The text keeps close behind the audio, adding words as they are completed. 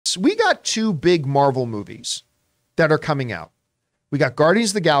we got two big Marvel movies that are coming out. We got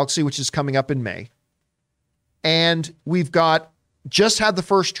Guardians of the Galaxy, which is coming up in May. And we've just had the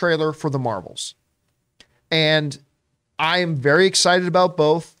first trailer for the Marvels. And I am very excited about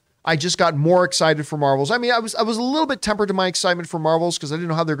both. I just got more excited for Marvels. I mean, I was a little bit tempered in my excitement for Marvels because I didn't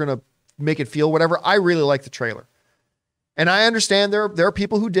know how they're going to make it feel, whatever. I really like the trailer. And I understand there are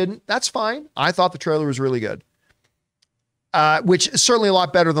people who didn't. That's fine. I thought the trailer was really good. Which is certainly a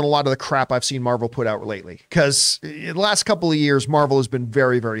lot better than a lot of the crap I've seen Marvel put out lately. Because in the last couple of years, Marvel has been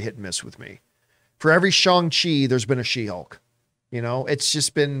very, very hit and miss with me. For every Shang-Chi, there's been a She-Hulk. You know, it's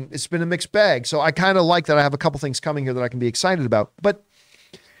been a mixed bag. So I kind of like that I have a couple things coming here that I can be excited about. But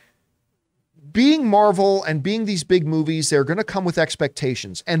being Marvel and being these big movies, they're going to come with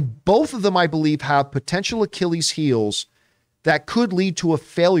expectations. And both of them, I believe, have potential Achilles heels that could lead to a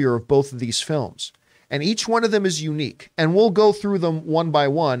failure of both of these films. And each one of them is unique. And we'll go through them one by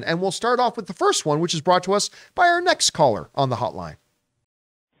one. And we'll start off with the first one, which is brought to us by our next caller on the hotline.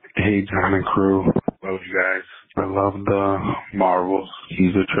 Hey, John and crew. Love you guys. I love the Marvels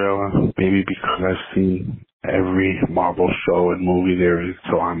teaser trailer. Maybe because I've seen every Marvel show and movie there is,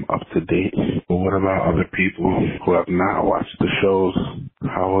 so I'm up to date. But what about other people who have not watched the shows?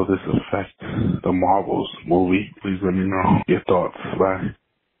 How will this affect the Marvels movie? Please let me know your thoughts. Bye.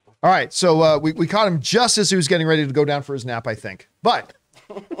 All right, so we caught him just as he was getting ready to go down for his nap, I think. But,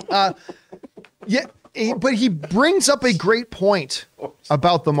 but he brings up a great point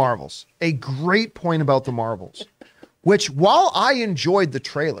about the Marvels. A great point about the Marvels, which while I enjoyed the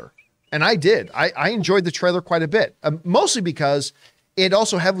trailer, and I did, I enjoyed the trailer quite a bit, mostly because it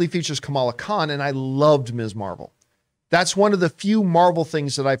also heavily features Kamala Khan, and I loved Ms. Marvel. That's one of the few Marvel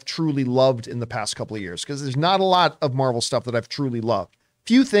things that I've truly loved in the past couple of years, because there's not a lot of Marvel stuff that I've truly loved.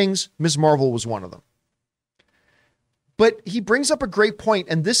 Few things, Ms. Marvel was one of them. But he brings up a great point,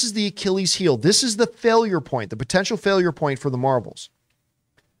 and this is the Achilles heel. This is the failure point, the potential failure point for the Marvels,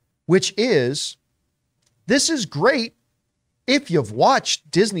 which is, this is great if you've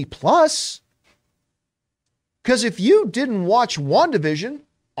watched Disney Plus. Because if you didn't watch WandaVision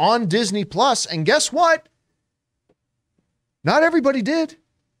on Disney Plus, and guess what? Not everybody did.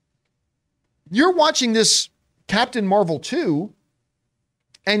 You're watching this Captain Marvel 2,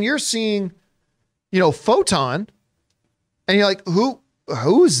 and you're seeing, Photon, and you're like,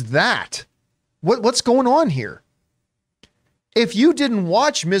 who's that? What's going on here? If you didn't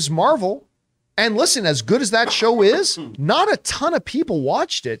watch Ms. Marvel, and listen, as good as that show is, not a ton of people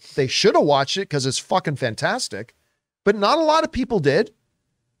watched it. They should have watched it because it's fucking fantastic, but not a lot of people did.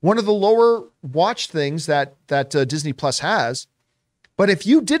 One of the lower watched things that Disney Plus has. But if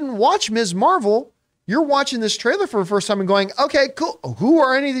you didn't watch Ms. Marvel, you're watching this trailer for the first time and going, okay, cool. Who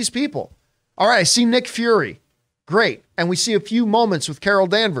are any of these people? All right, I see Nick Fury. Great. And we see a few moments with Carol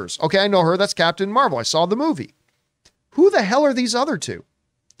Danvers. Okay, I know her. That's Captain Marvel. I saw the movie. Who the hell are these other two?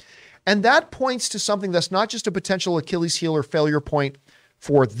 And that points to something that's not just a potential Achilles heel or failure point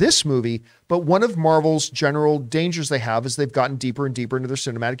for this movie, but one of Marvel's general dangers they have is they've gotten deeper and deeper into their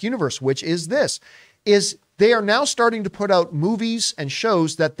cinematic universe, which is this, is they are now starting to put out movies and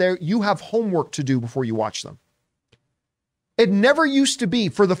shows that you have homework to do before you watch them. It never used to be.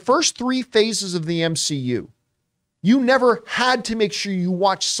 For the first 3 phases of the MCU, you never had to make sure you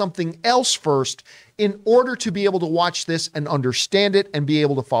watch something else first in order to be able to watch this and understand it and be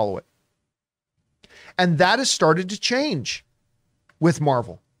able to follow it. And that has started to change with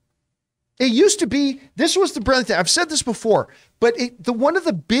Marvel. It used to be, this was the brilliant thing. I've said this before, but one of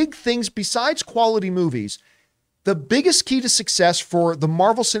the big things besides quality movies, the biggest key to success for the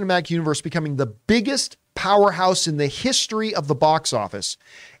Marvel Cinematic Universe becoming the biggest powerhouse in the history of the box office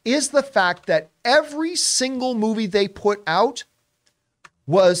is the fact that every single movie they put out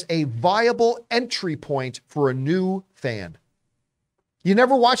was a viable entry point for a new fan. You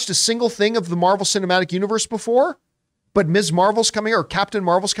never watched a single thing of the Marvel Cinematic Universe before, but Ms. Marvel's coming, or Captain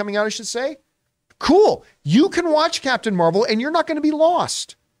Marvel's coming out, I should say. Cool. You can watch Captain Marvel and you're not going to be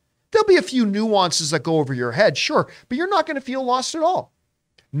lost. There'll be a few nuances that go over your head, sure, but you're not going to feel lost at all.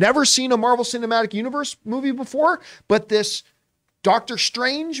 Never seen a Marvel Cinematic Universe movie before, but this Doctor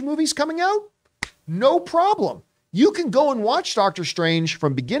Strange movie's coming out? No problem. You can go and watch Doctor Strange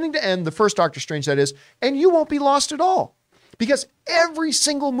from beginning to end, the first Doctor Strange that is, and you won't be lost at all. Because every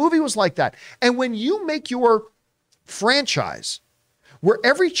single movie was like that. And when you make your franchise, where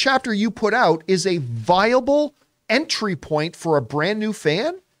every chapter you put out is a viable entry point for a brand new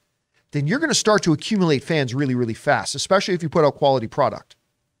fan, then you're going to start to accumulate fans really, really fast, especially if you put out quality product.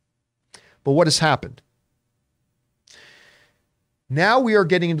 But what has happened? Now we are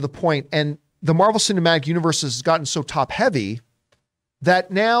getting into the point, and the Marvel Cinematic Universe has gotten so top heavy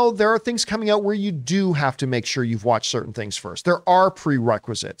that now there are things coming out where you do have to make sure you've watched certain things first. There are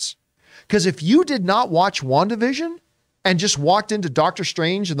prerequisites. Because if you did not watch WandaVision and just walked into Doctor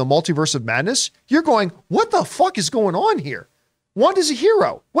Strange and the Multiverse of Madness, you're going, what the fuck is going on here? Wanda's a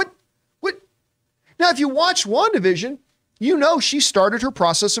hero. What? Now, if you watch WandaVision, you know she started her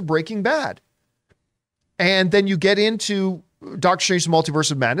process of Breaking Bad. And then you get into Doctor Strange and the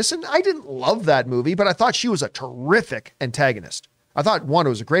Multiverse of Madness, and I didn't love that movie, but I thought she was a terrific antagonist. I thought Wanda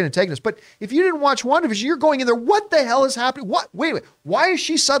was a great antagonist, but if you didn't watch WandaVision, you're going in there, what the hell is happening? What? Wait. Why is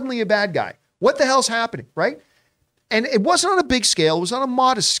she suddenly a bad guy? What the hell's happening, right? And it wasn't on a big scale. It was on a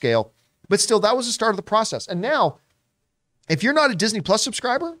modest scale, but still, that was the start of the process. And now, if you're not a Disney Plus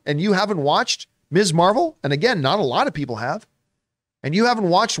subscriber and you haven't watched Ms. Marvel, and again, not a lot of people have, and you haven't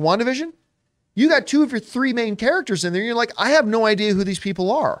watched WandaVision, you got two of your three main characters in there. You're like, I have no idea who these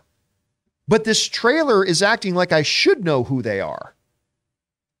people are. But this trailer is acting like I should know who they are.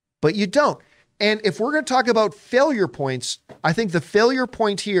 But you don't. And if we're going to talk about failure points, I think the failure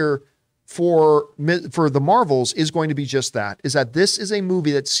point here for the Marvels is going to be just that, is that this is a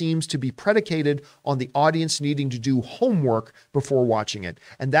movie that seems to be predicated on the audience needing to do homework before watching it.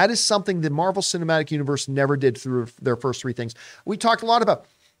 And that is something the Marvel Cinematic Universe never did through their first three things. We talked a lot about,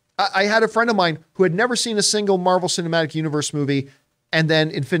 I had a friend of mine who had never seen a single Marvel Cinematic Universe movie, and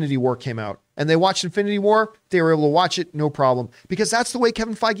then Infinity War came out. And they watched Infinity War, they were able to watch it, no problem. Because that's the way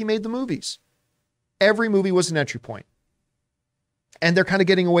Kevin Feige made the movies. Every movie was an entry point. And they're kind of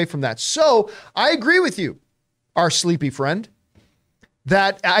getting away from that. So I agree with you, our sleepy friend,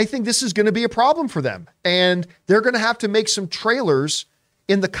 that I think this is going to be a problem for them. And they're going to have to make some trailers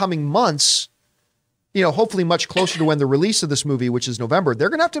in the coming months, you know, hopefully much closer to when the release of this movie, which is November. They're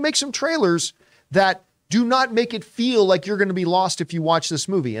going to have to make some trailers that do not make it feel like you're going to be lost if you watch this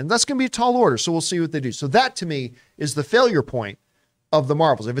movie. And that's going to be a tall order. So we'll see what they do. So that to me is the failure point of the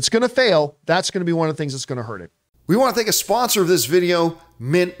Marvels. If it's going to fail, that's going to be one of the things that's going to hurt it. We want to thank a sponsor of this video,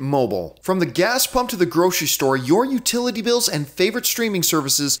 Mint Mobile. From the gas pump to the grocery store, your utility bills and favorite streaming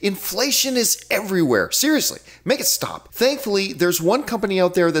services, inflation is everywhere. Seriously, make it stop. Thankfully, there's one company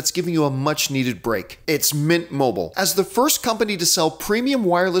out there that's giving you a much needed break. It's Mint Mobile. As the first company to sell premium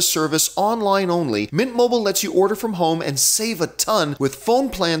wireless service online only, Mint Mobile lets you order from home and save a ton with phone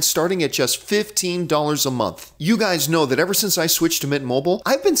plans starting at just $15 a month. You guys know that ever since I switched to Mint Mobile,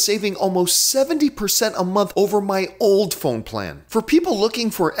 I've been saving almost 70% a month over my old phone plan. For people looking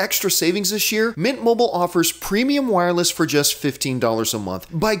for extra savings this year, Mint Mobile offers premium wireless for just $15 a month.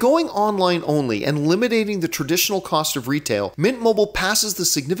 By going online only and eliminating the traditional cost of retail, Mint Mobile passes the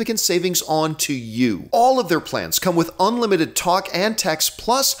significant savings on to you. All of their plans come with unlimited talk and text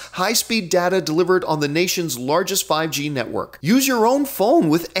plus high-speed data delivered on the nation's largest 5G network. Use your own phone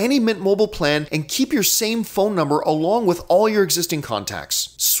with any Mint Mobile plan and keep your same phone number along with all your existing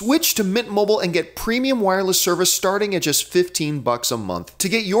contacts. Switch to Mint Mobile and get premium wireless service starting at just $15 a month. To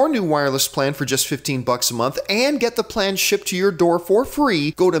get your new wireless plan for just $15 a month and get the plan shipped to your door for free,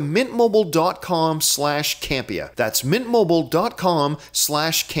 go to mintmobile.com/Campea. That's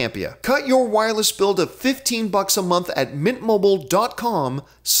mintmobile.com/Campea. Cut your wireless bill to $15 a month at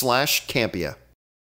mintmobile.com/Campea.